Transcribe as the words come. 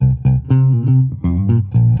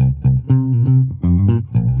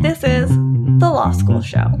Law School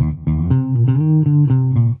Show,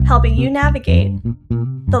 helping you navigate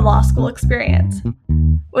the law school experience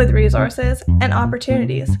with resources and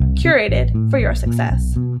opportunities curated for your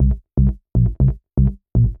success.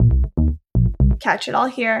 Catch it all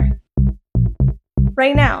here,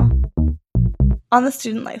 right now, on the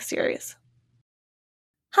Student Life series.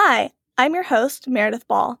 Hi, I'm your host, Meredith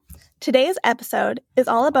Ball. Today's episode is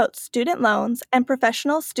all about student loans and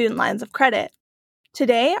professional student lines of credit.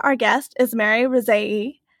 Today, our guest is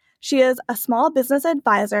Rezaee. She is a small business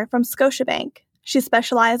advisor from Scotiabank. She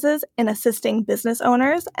specializes in assisting business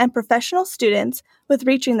owners and professional students with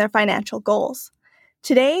reaching their financial goals.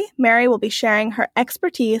 Today, Mary will be sharing her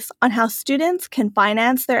expertise on how students can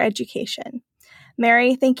finance their education.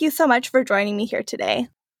 Mary, thank you so much for joining me here today.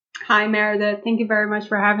 Hi, Meredith. Thank you very much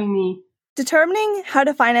for having me. Determining how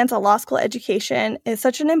to finance a law school education is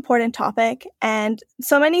such an important topic, and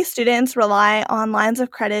so many students rely on lines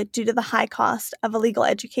of credit due to the high cost of a legal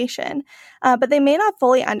education, but they may not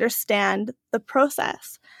fully understand the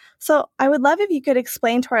process. So I would love if you could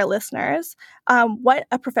explain to our listeners what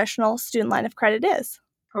a professional student line of credit is.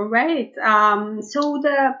 All right. So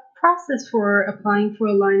the process for applying for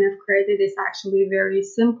a line of credit is actually very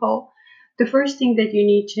simple. The first thing that you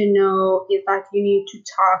need to know is that you need to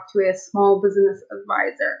talk to a small business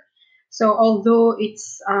advisor. So although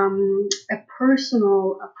it's a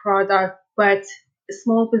personal product, but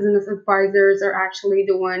small business advisors are actually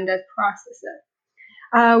the one that process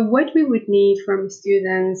it. What we would need from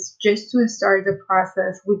students just to start the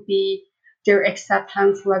process would be their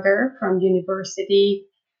acceptance letter from university,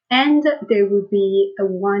 and there would be a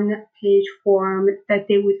one-page form that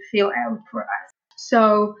they would fill out for us.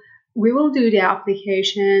 So we will do the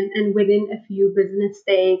application, and within a few business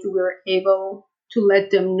days, we're able to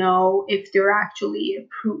let them know if they're actually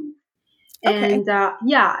approved. Okay. And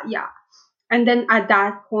yeah. And then at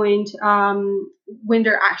that point, when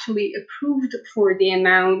they're actually approved for the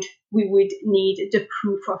amount, we would need the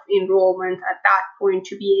proof of enrollment at that point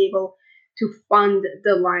to be able to fund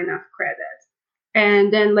the line of credit.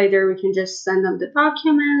 And then later we can just send them the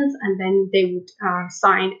documents, and then they would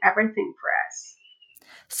sign everything for us.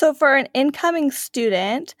 So for an incoming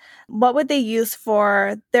student, what would they use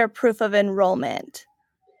for their proof of enrollment?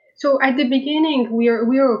 So at the beginning,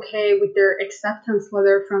 we're okay with their acceptance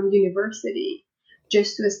letter from university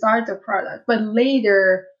just to start the product. But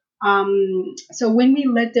later, so when we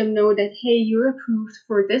let them know that, hey, you're approved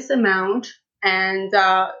for this amount, and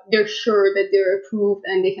they're sure that they're approved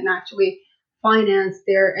and they can actually finance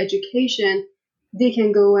their education, they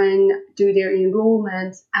can go and do their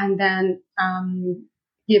enrollment and then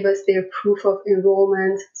give us their proof of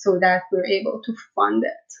enrollment so that we're able to fund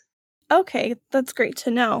it. Okay, that's great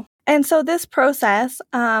to know. And so this process,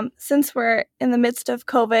 since we're in the midst of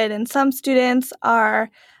COVID and some students are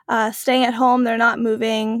staying at home, they're not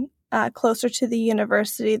moving closer to the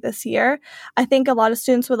university this year, I think a lot of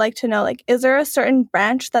students would like to know, is there a certain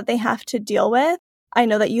branch that they have to deal with? I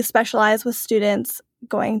know that you specialize with students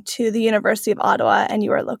going to the University of Ottawa and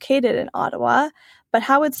you are located in Ottawa, but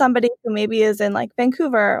how would somebody who maybe is in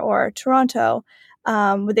Vancouver or Toronto,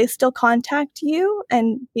 would they still contact you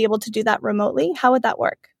and be able to do that remotely? How would that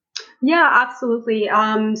work? Yeah, absolutely.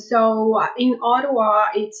 So in Ottawa,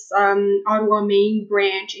 it's Ottawa main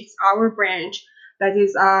branch. It's our branch that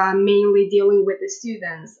is mainly dealing with the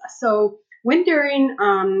students. So when they're in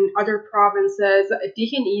other provinces, they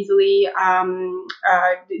can easily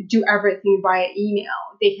do everything via email.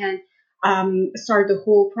 They can start the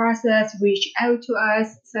whole process, reach out to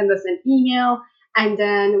us, send us an email, and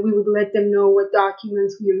then we would let them know what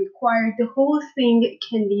documents we require. The whole thing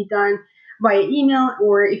can be done via email,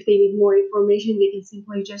 or if they need more information, they can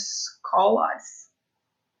simply just call us.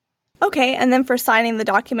 Okay, and then for signing the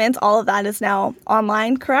documents, all of that is now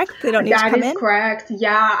online, correct? They don't need to come in? That is correct.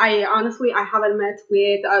 Yeah, I haven't met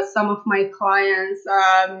with some of my clients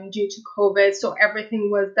due to COVID, so everything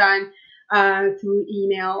was done through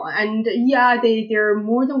email. And yeah, they're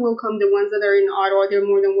more than welcome. The ones that are in Ottawa, they're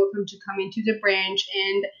more than welcome to come into the branch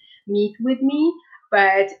and meet with me.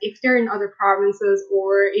 But if they're in other provinces,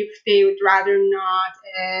 or if they would rather not,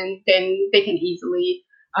 and then they can easily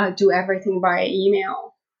do everything via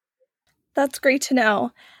email. That's great to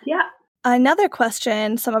know. Yeah. Another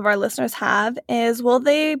question some of our listeners have is, will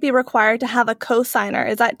they be required to have a co-signer?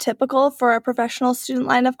 Is that typical for a professional student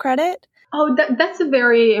line of credit? Oh, that's a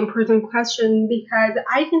very important question, because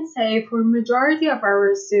I can say for majority of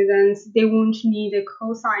our students, they won't need a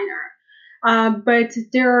co-signer. But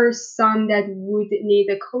there are some that would need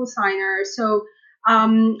a co-signer. So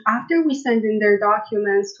after we send in their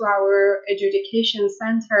documents to our education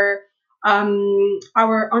center,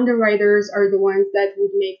 our underwriters are the ones that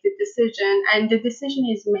would make the decision, and the decision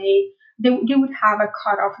is made. They would have a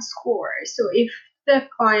cutoff score. So if the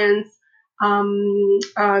client's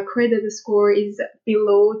credit score is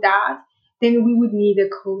below that, then we would need a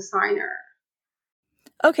cosigner.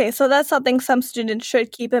 Okay, so that's something some students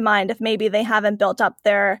should keep in mind if maybe they haven't built up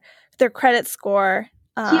their credit score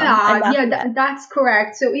enough yet. That's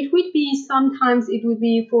correct. So it would be sometimes it would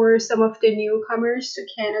be for some of the newcomers to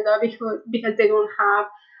Canada because they don't have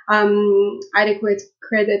adequate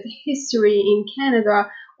credit history in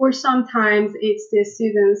Canada, or sometimes it's the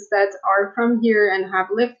students that are from here and have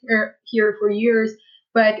lived here for years,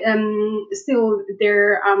 but still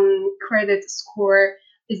their credit score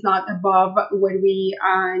is not above what we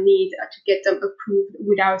need to get them approved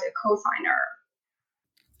without a cosigner.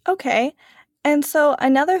 Okay. And so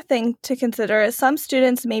another thing to consider is some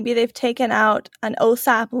students, maybe they've taken out an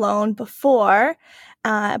OSAP loan before,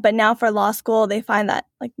 but now for law school, they find that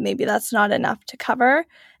like maybe that's not enough to cover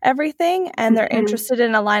everything and they're Mhm. interested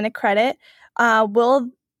in a line of credit.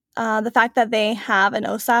 Will the fact that they have an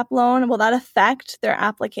OSAP loan, will that affect their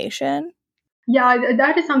application? Yeah,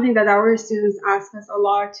 that is something that our students ask us a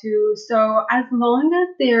lot too. So as long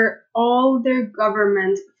as all their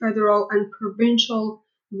government, federal and provincial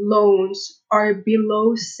loans are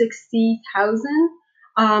below 60,000,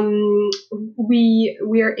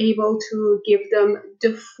 we are able to give them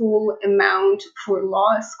the full amount for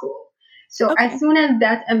law school. So as Okay. soon as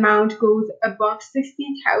that amount goes above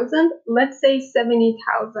 60,000, let's say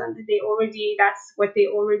 70,000, that's what they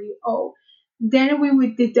already owe, then we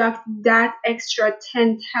would deduct that extra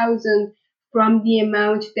 10,000 from the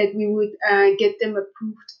amount that we would get them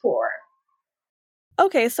approved for.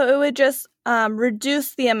 Okay, so it would just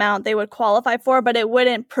reduce the amount they would qualify for, but it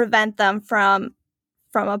wouldn't prevent them from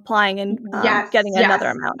applying and Yes, getting yes,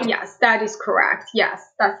 another amount. yes, that is correct. Yes,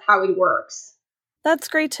 that's how it works. That's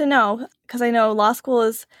great to know because I know law school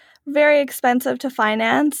is very expensive to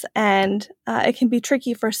finance, and it can be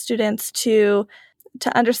tricky for students to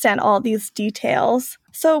understand all these details.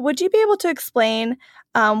 So, would you be able to explain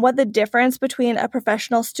what the difference between a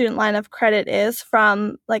professional student line of credit is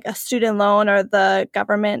from like a student loan or the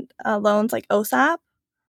government loans like OSAP?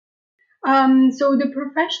 So the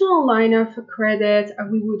professional line of credit,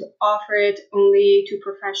 we would offer it only to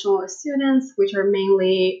professional students, which are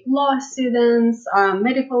mainly law students,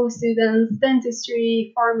 medical students,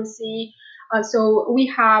 dentistry, pharmacy. So we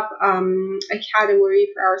have a category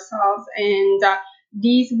for ourselves, and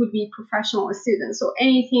these would be professional students. So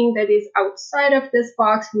anything that is outside of this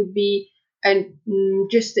box would be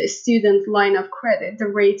just a student line of credit. The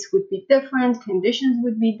rates would be different, conditions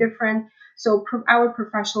would be different. So our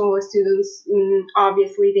professional students,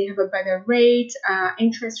 obviously, they have a better rate,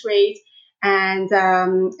 interest rate, and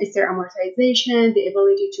it's their amortization, the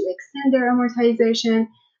ability to extend their amortization.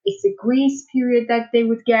 It's the grace period that they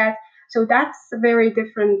would get. So that's very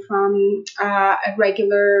different from a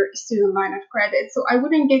regular student line of credit. So I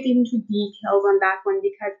wouldn't get into details on that one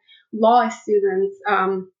because law students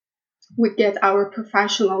would get our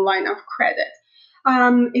professional line of credit.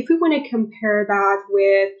 If we want to compare that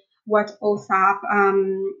with what OSAP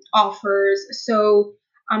offers, so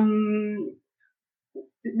the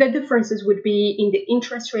differences would be in the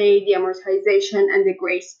interest rate, the amortization, and the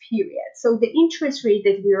grace period. So the interest rate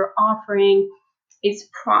that we are offering is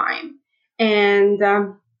prime, and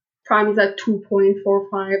prime is at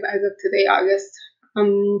 2.45 as of today, August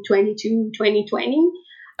 22, 2020.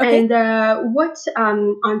 Okay. And what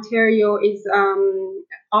Ontario is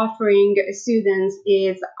offering students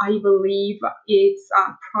is, I believe, it's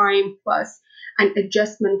prime plus an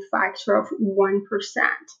adjustment factor of 1%.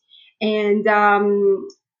 And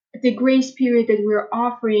the grace period that we're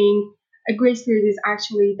offering, a grace period is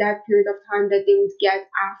actually that period of time that they would get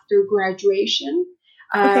after graduation,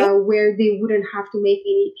 Okay. where they wouldn't have to make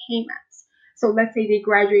any payments. So let's say they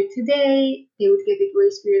graduate today, they would get a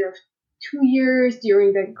grace period of 2 years.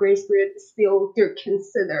 During that grace period, still they're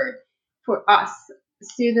considered, for us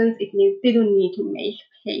students, it means they don't need to make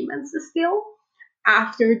payments still.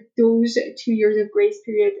 After those 2 years of grace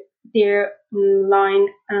period, their line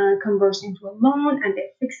converts into a loan and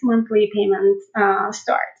their fixed monthly payments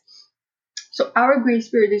start. So our grace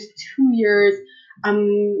period is 2 years,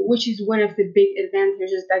 which is one of the big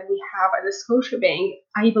advantages that we have at the Scotiabank.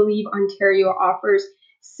 I believe Ontario offers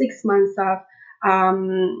 6 months of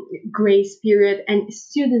grace period, and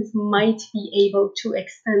students might be able to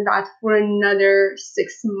extend that for another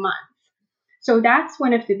 6 months. So that's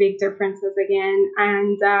one of the big differences again.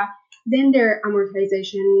 And then their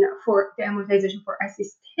amortization for us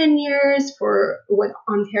is 10 years. For what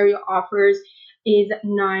Ontario offers is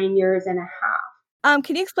 9 years and a half.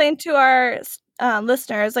 Can you explain to our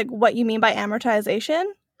listeners like what you mean by amortization?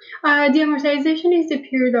 The amortization is the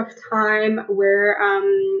period of time where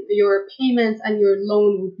your payments and your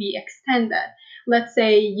loan would be extended. Let's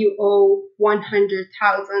say you owe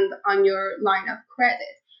 100,000 on your line of credit.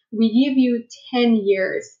 We give you 10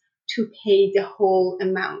 years to pay the whole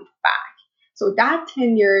amount back. So that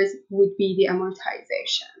 10 years would be the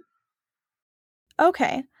amortization.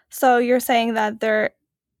 Okay. So you're saying that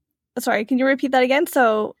sorry, can you repeat that again?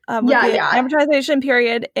 So the amortization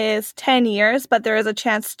period is 10 years, but there is a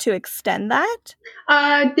chance to extend that?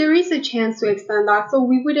 There is a chance to extend that. So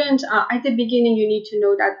we wouldn't, at the beginning, you need to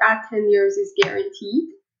know that 10 years is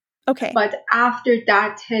guaranteed. Okay. But after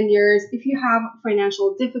that 10 years, if you have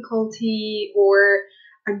financial difficulty or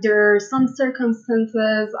there are some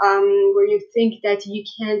circumstances where you think that you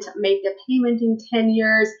can't make the payment in 10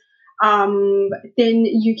 years, then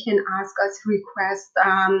you can ask us request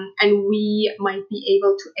and we might be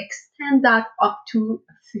able to extend that up to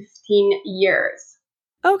 15 years.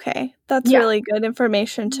 Okay, that's really good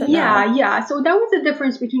information to know. Yeah. So that was the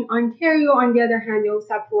difference between Ontario. On the other hand, you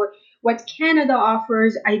also have for what Canada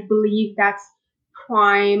offers. I believe that's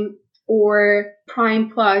prime or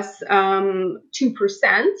prime plus 2%.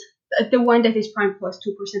 The one that is prime plus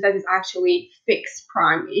 2%, that is actually fixed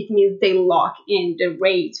prime. It means they lock in the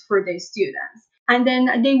rate for their students. And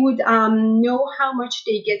then they would know how much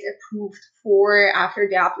they get approved for after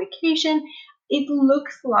the application. It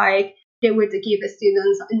looks like they would give the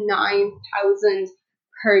students 9,000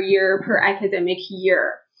 per year per academic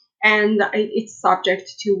year, and it's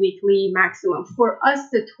subject to weekly maximum. For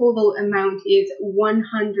us, the total amount is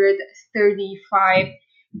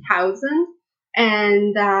 135,000,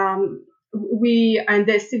 and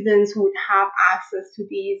the students would have access to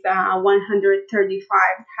these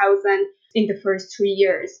 135,000 in the first 3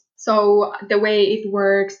 years. So the way it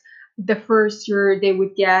works, the first year they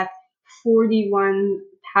would get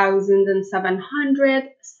 41,700,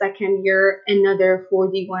 second year another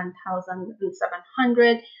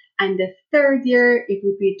 41,700, and the third year it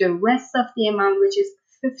would be the rest of the amount, which is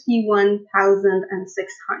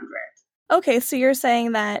 51,600. Okay, so you're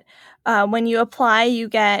saying that when you apply, you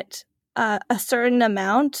get a certain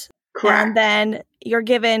amount. Correct. And then you're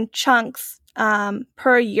given chunks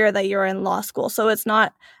per year that you're in law school. So it's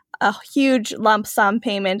not a huge lump sum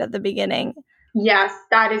payment at the beginning. Yes,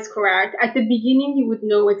 that is correct. At the beginning, you would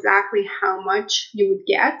know exactly how much you would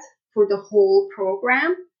get for the whole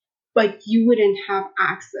program, but you wouldn't have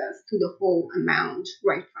access to the whole amount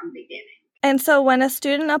right from the beginning. And so when a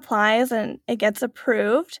student applies and it gets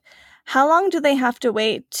approved, how long do they have to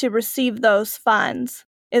wait to receive those funds?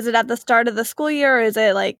 Is it at the start of the school year, or is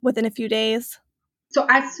it like within a few days? So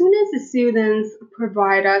as soon as the students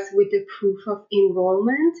provide us with the proof of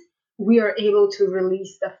enrollment, we are able to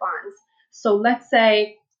release the funds. So let's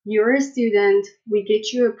say you're a student, we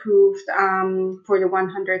get you approved for the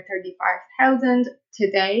 135,000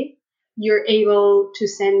 today. You're able to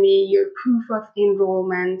send me your proof of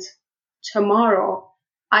enrollment tomorrow.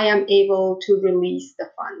 I am able to release the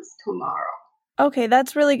funds tomorrow. Okay,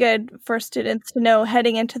 that's really good for students to know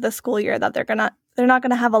heading into the school year that they're not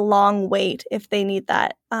going to have a long wait if they need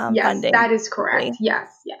that funding. Yes, that is correct. Yes.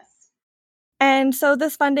 And so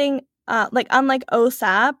this funding, unlike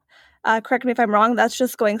OSAP, correct me if I'm wrong, that's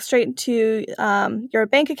just going straight to your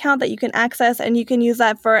bank account that you can access, and you can use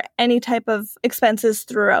that for any type of expenses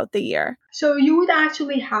throughout the year. So you would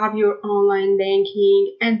actually have your online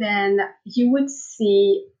banking, and then you would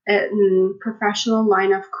see a professional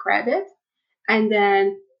line of credit. And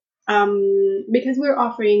then because we're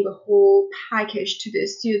offering a whole package to the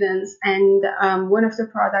students, and one of the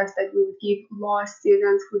products that we would give law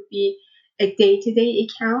students would be a day-to-day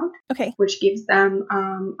account, which gives them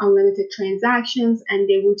unlimited transactions, and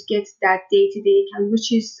they would get that day-to-day account,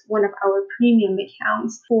 which is one of our premium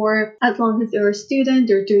accounts for as long as they're a student,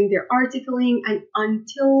 they're doing their articling, and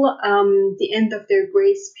until the end of their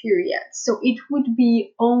grace period. So it would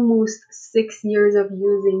be almost 6 years of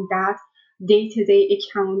using that day-to-day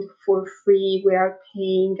account for free without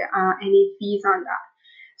paying any fees on that.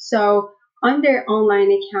 So on their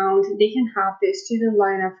online account, they can have their student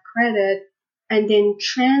line of credit and then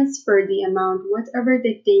transfer the amount, whatever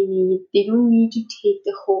that they need. They don't need to take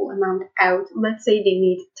the whole amount out. Let's say they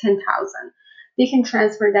need 10,000. They can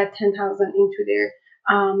transfer that 10,000 into their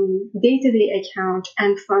day-to-day account,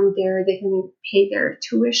 and from there they can pay their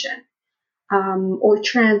tuition. Or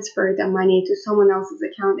transfer the money to someone else's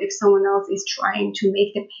account if someone else is trying to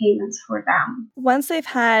make the payments for them. Once they've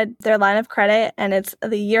had their line of credit and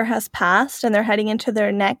the year has passed and they're heading into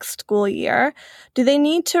their next school year, do they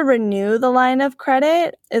need to renew the line of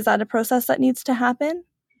credit? Is that a process that needs to happen?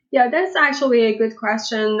 Yeah, that's actually a good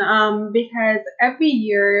question because every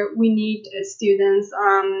year we need students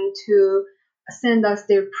to send us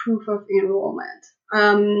their proof of enrollment.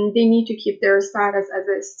 They need to keep their status as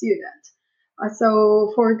a student.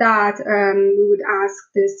 So for that, we would ask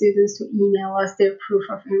the students to email us their proof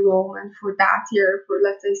of enrollment for that year, for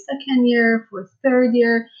let's say second year, for third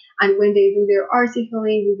year, and when they do their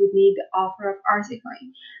articling, we would need the offer of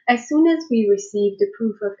articling. As soon as we receive the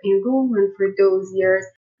proof of enrollment for those years,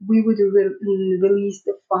 we would release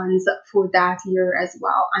the funds for that year as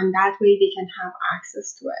well, and that way they can have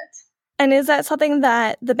access to it. And is that something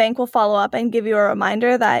that the bank will follow up and give you a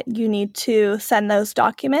reminder that you need to send those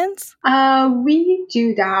documents? We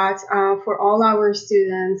do that for all our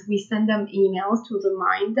students. We send them emails to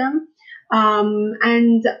remind them.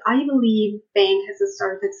 And I believe bank has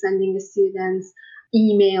started sending the students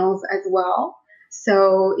emails as well.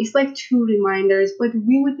 So it's like two reminders, but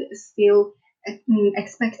we would still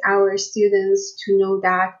expect our students to know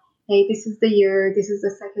that, hey, this is the year, this is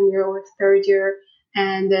the second year or third year,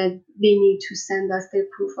 and they need to send us their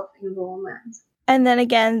proof of enrollment. And then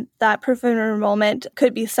again, that proof of enrollment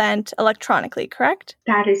could be sent electronically, correct?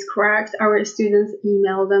 That is correct. Our students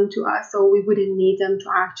email them to us, so we wouldn't need them to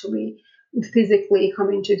actually physically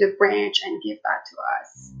come into the branch and give that to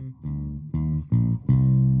us.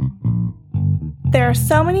 There are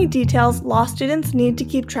so many details law students need to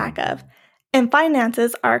keep track of, and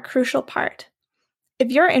finances are a crucial part. If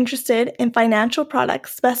you're interested in financial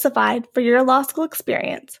products specified for your law school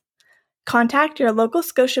experience, contact your local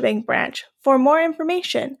Scotiabank branch for more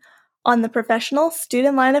information on the professional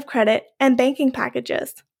student line of credit and banking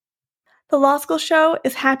packages. The Law School Show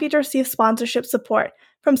is happy to receive sponsorship support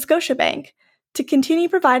from Scotiabank to continue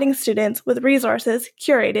providing students with resources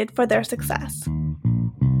curated for their success.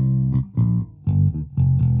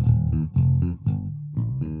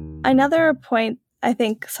 Another point I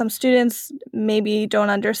think some students maybe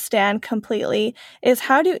don't understand completely is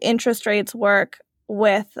how do interest rates work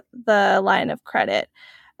with the line of credit?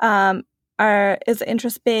 Is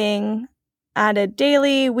interest being added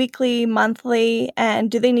daily, weekly, monthly,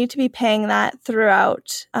 and do they need to be paying that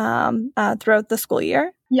throughout the school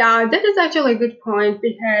year? Yeah, that is actually a good point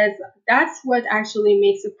because that's what actually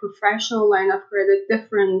makes a professional line of credit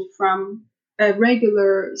different from a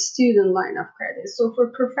regular student line of credit. So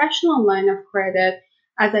for professional line of credit,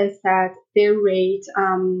 as I said, their rate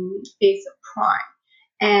is prime,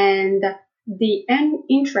 and the end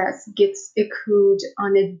interest gets accrued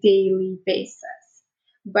on a daily basis,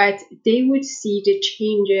 but they would see the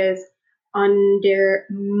changes on their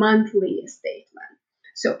monthly statement.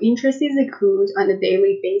 So interest is accrued on a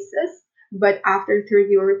daily basis, but after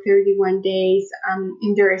 30 or 31 days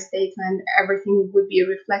in their statement, everything would be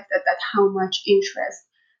reflected at how much interest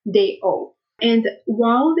they owe. And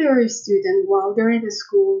while they're a student, while they're in the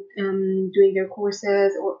school doing their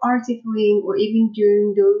courses or articling, or even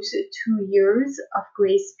during those 2 years of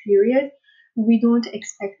grace period, we don't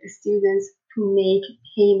expect the students to make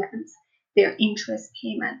payments, their interest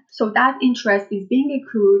payment. So that interest is being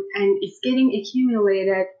accrued and it's getting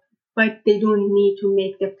accumulated, but they don't need to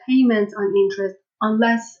make the payments on interest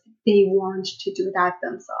unless they want to do that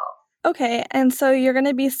themselves. Okay, and so you're going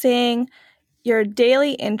to be seeing your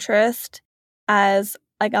daily interest as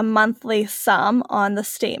like a monthly sum on the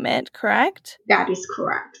statement, correct? That is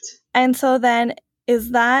correct. And so then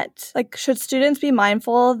is that like, should students be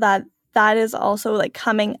mindful that that is also like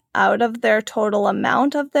coming out of their total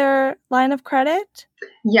amount of their line of credit?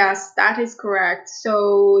 Yes, that is correct.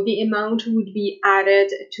 So the amount would be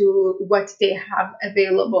added to what they have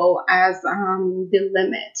available as the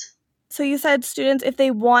limit. So you said students, if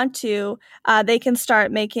they want to, they can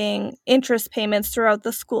start making interest payments throughout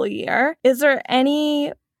the school year. Is there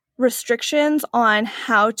any restrictions on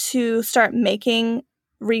how to start making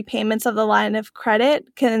repayments of the line of credit?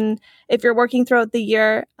 If you're working throughout the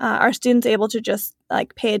year, are students able to just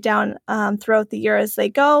like pay it down throughout the year as they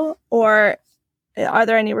go, or are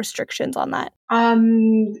there any restrictions on that?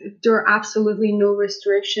 There are absolutely no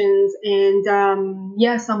restrictions, and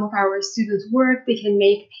some of our students work. They can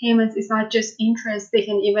make payments. It's not just interest. They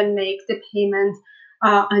can even make the payment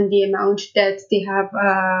on the amount that they have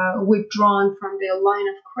withdrawn from their line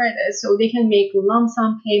of credit. So they can make lump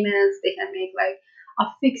sum payments. They can make like a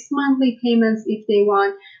fixed monthly payments if they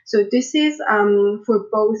want. So this is for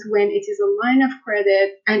both when it is a line of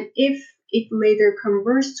credit and if it later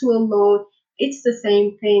converts to a loan. It's the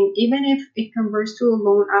same thing. Even if it converts to a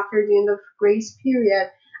loan after the end of grace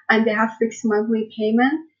period and they have fixed monthly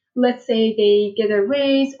payment, let's say they get a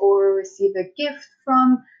raise or receive a gift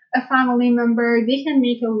from a family member, they can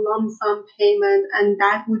make a lump sum payment and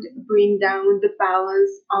that would bring down the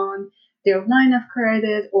balance on their line of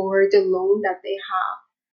credit or the loan that they have.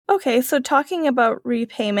 Okay, so talking about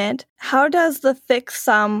repayment, how does the fixed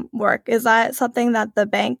sum work? Is that something that the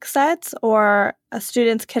bank sets, or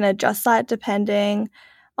students can adjust that depending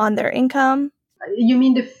on their income? You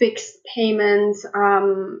mean the fixed payments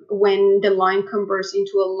when the line converts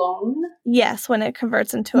into a loan? Yes, when it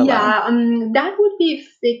converts into a loan. Yeah, that would be a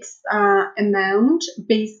fixed amount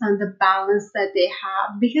based on the balance that they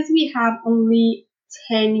have, because we have only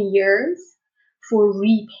 10 years for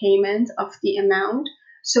repayment of the amount.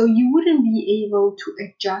 So you wouldn't be able to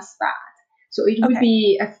adjust that. So it would Okay.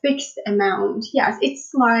 be a fixed amount. Yes,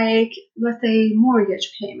 it's like, let's say,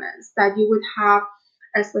 mortgage payments that you would have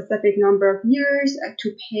a specific number of years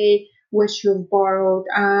to pay what you've borrowed.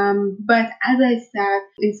 But as I said,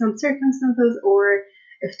 in some circumstances, or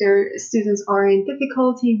if their students are in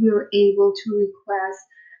difficulty, we are able to request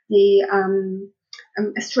the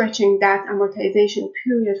stretching that amortization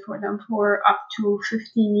period for them for up to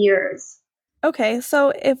 15 years. Okay,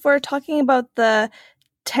 so if we're talking about the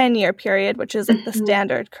 10-year period, which is like the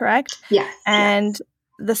standard, correct? Yes. And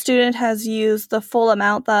the student has used the full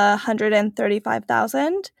amount, the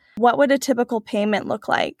 $135,000. What would a typical payment look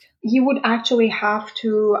like? You would actually have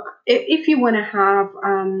to, if you want to have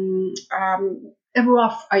a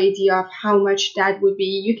rough idea of how much that would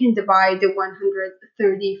be, you can divide the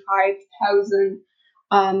 135,000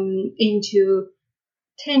 into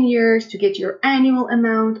 10 years to get your annual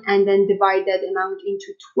amount, and then divide that amount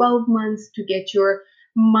into 12 months to get your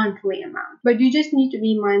monthly amount. But you just need to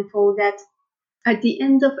be mindful that at the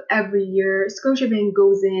end of every year, Scotiabank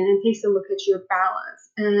goes in and takes a look at your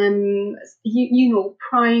balance, and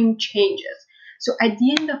prime changes. So at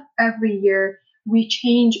the end of every year, we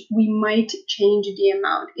might change the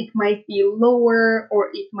amount. It might be lower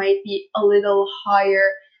or it might be a little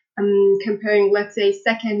higher, comparing, let's say,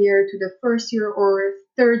 second year to the first year or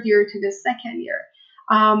third year to the second year.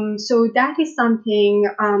 So that is something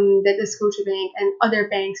that the Scotiabank and other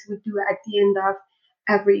banks would do at the end of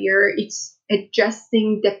every year. It's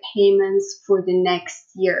adjusting the payments for the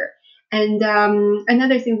next year. And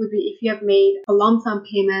another thing would be if you have made a lump sum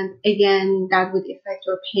payment, again, that would affect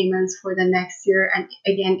your payments for the next year. And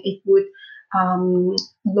again, it would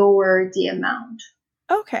lower the amount.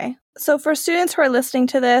 Okay. So for students who are listening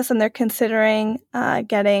to this and they're considering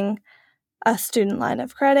getting a student line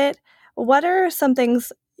of credit, what are some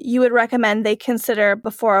things you would recommend they consider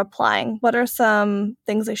before applying? What are some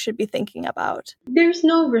things they should be thinking about? There's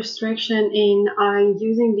no restriction in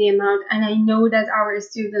using the amount, and I know that our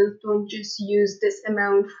students don't just use this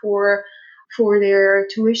amount for their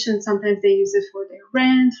tuition. Sometimes they use it for their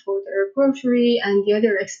rent, for their grocery, and the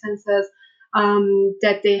other expenses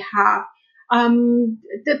that they have.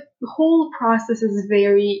 The whole process is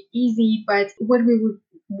very easy, but what we would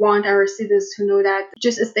want our students to know that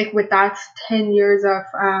just stick with that 10 years of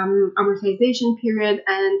amortization period.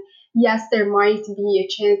 And yes, there might be a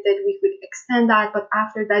chance that we could extend that, but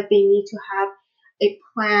after that, they need to have a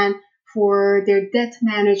plan for their debt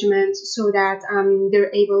management so that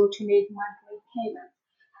they're able to make monthly payments.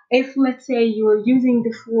 If, let's say, you're using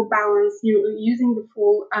the full balance, you're using the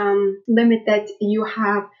full limit that you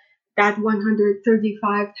have, that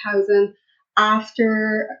 135,000,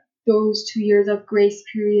 after those 2 years of grace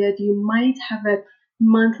period, you might have a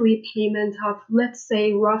monthly payment of, let's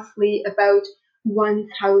say, roughly about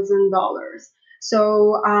 $1,000.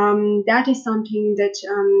 So that is something that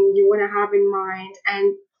you want to have in mind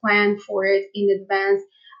and plan for it in advance.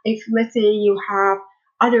 If, let's say, you have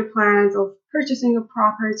other plans of purchasing a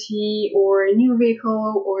property or a new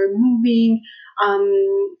vehicle or moving,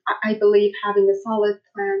 I believe having a solid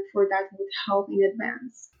plan for that would help in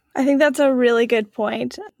advance. I think that's a really good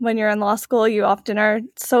point. When you're in law school, you often are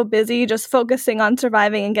so busy just focusing on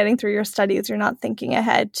surviving and getting through your studies. You're not thinking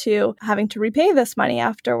ahead to having to repay this money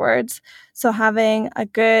afterwards. So having a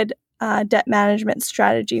good debt management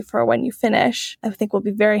strategy for when you finish, I think will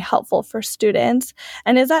be very helpful for students.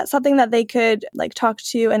 And is that something that they could talk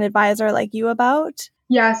to an advisor like you about?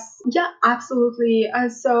 Yes, yeah, absolutely.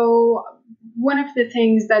 So one of the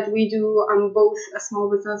things that we do on both a small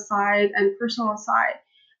business side and personal side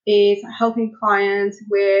is helping clients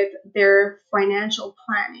with their financial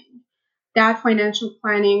planning. That financial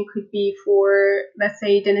planning could be for, let's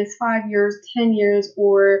say, the next 5 years, 10 years,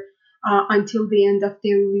 or until the end of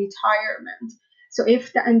their retirement. So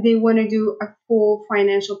if and they want to do a full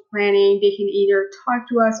financial planning, they can either talk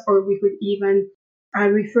to us, or we could even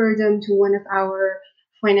refer them to one of our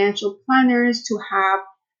financial planners to have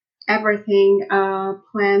everything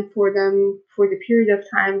planned for them for the period of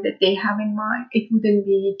time that they have in mind. It wouldn't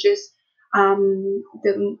be just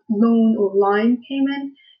the loan or line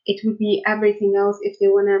payment. It would be everything else if they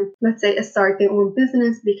want to, let's say, start their own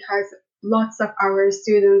business, because lots of our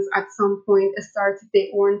students at some point started their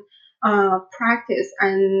own practice,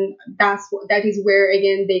 and that is where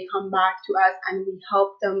again they come back to us and we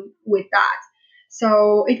help them with that.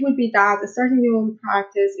 So it would be that starting their own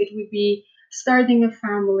practice, it would be starting a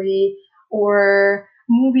family, or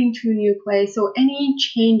moving to a new place. So any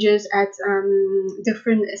changes at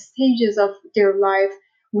different stages of their life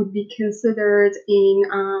would be considered in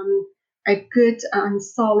a good and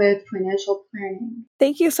solid financial planning.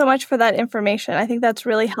 Thank you so much for that information. I think that's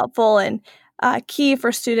really helpful and key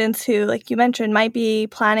for students who, like you mentioned, might be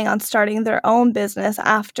planning on starting their own business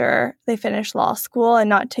after they finish law school and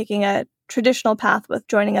not taking a traditional path with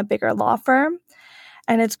joining a bigger law firm.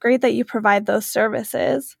 And it's great that you provide those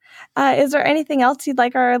services. Is there anything else you'd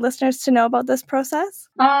like our listeners to know about this process?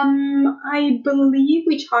 I believe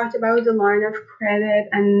we talked about the line of credit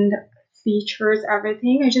and features,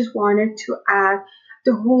 everything. I just wanted to add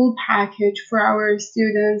the whole package for our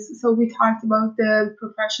students. So we talked about the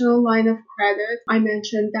professional line of credit. I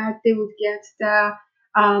mentioned that they would get the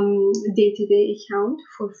day-to-day account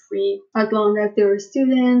for free as long as they're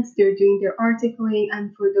students, they're doing their articling,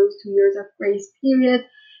 and for those 2 years of grace period.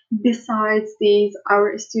 Besides these,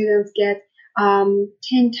 our students get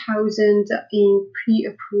 10,000 in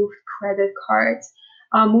pre-approved credit cards.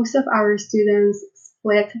 Most of our students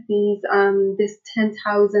split this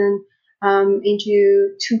 10,000 into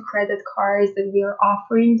 2 credit cards that we are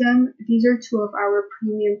offering them. These are 2 of our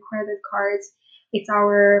premium credit cards. It's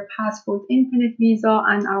our Passport Infinite Visa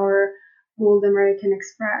and our Gold American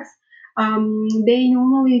Express. They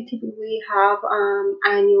normally typically have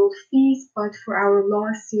annual fees, but for our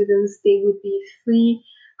law students, they would be free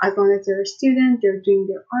as long as they're a student, they're doing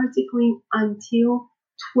their articling until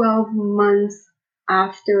 12 months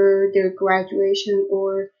after their graduation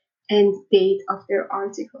or end date of their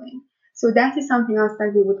articling. So that is something else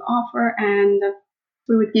that we would offer, and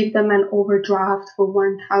we would give them an overdraft for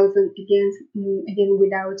 1,000 again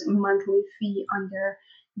without a monthly fee on their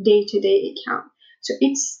day-to-day account. So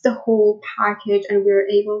it's the whole package, and we're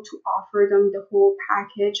able to offer them the whole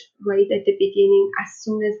package right at the beginning as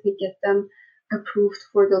soon as we get them approved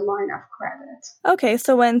for the line of credit. Okay,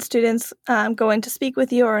 so when students go in to speak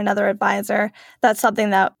with you or another advisor, that's something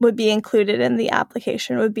that would be included in the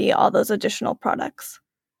application, would be all those additional products.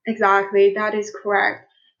 Exactly, that is correct.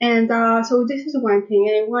 And so this is one thing,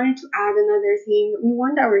 and I wanted to add another thing. We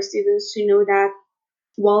want our students to know that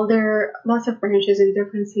while there are lots of branches in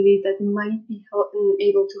different cities that might be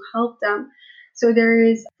able to help them, so there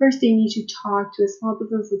is, first they need to talk to a small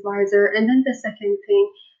business advisor, and then the second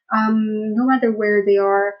thing, no matter where they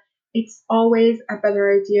are, it's always a better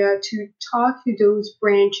idea to talk to those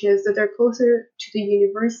branches that are closer to the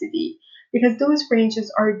university, because those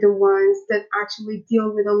branches are the ones that actually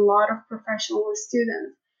deal with a lot of professional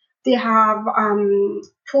students. They have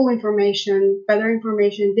full information, better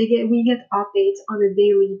information. We get updates on a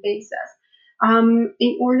daily basis.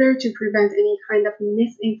 In order to prevent any kind of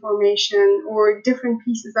misinformation or different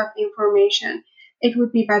pieces of information, it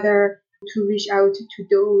would be better to reach out to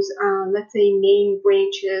those, let's say, main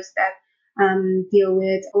branches that deal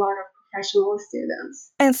with a lot of professional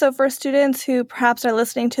students. And so for students who perhaps are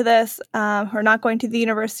listening to this, who are not going to the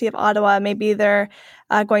University of Ottawa, maybe they're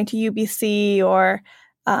going to UBC or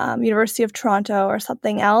University of Toronto or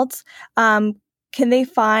something else, can they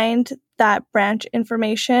find that branch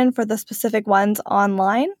information for the specific ones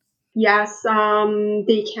online? Yes,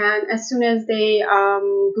 they can. As soon as they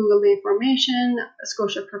Google the information,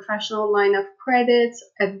 Scotia Professional Line of Credit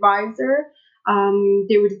Advisor,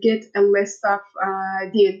 they would get a list of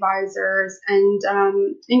the advisors. And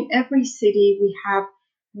in every city, we have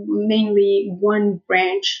mainly one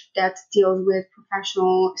branch that deals with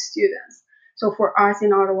professional students. So for us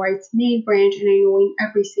in Ottawa, it's main branch, and I know in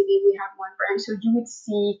every city we have one branch. So you would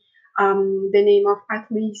see the name of at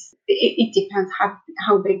least, it depends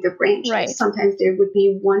how big the branch is. Sometimes there would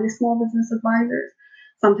be one small business advisor,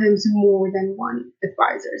 sometimes more than one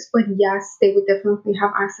advisors. But yes, they would definitely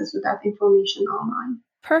have access to that information online.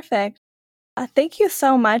 Perfect. Thank you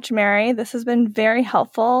so much, Mary. This has been very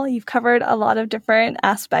helpful. You've covered a lot of different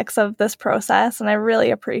aspects of this process, and I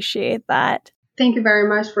really appreciate that. Thank you very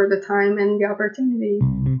much for the time and the opportunity.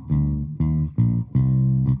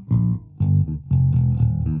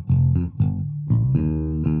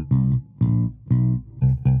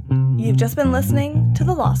 You've just been listening to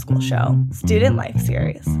The Law School Show, Student Life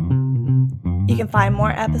Series. You can find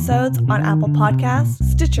more episodes on Apple Podcasts,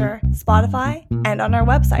 Stitcher, Spotify, and on our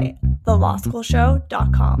website,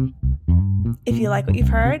 thelawschoolshow.com. If you like what you've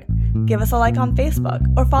heard, give us a like on Facebook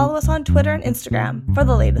or follow us on Twitter and Instagram for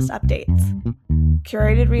the latest updates.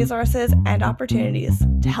 curated resources and opportunities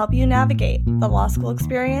to help you navigate the law school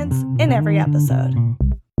experience in every episode.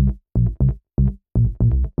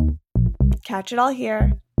 Catch it all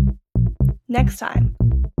here next time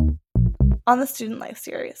on the Student Life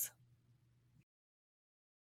series.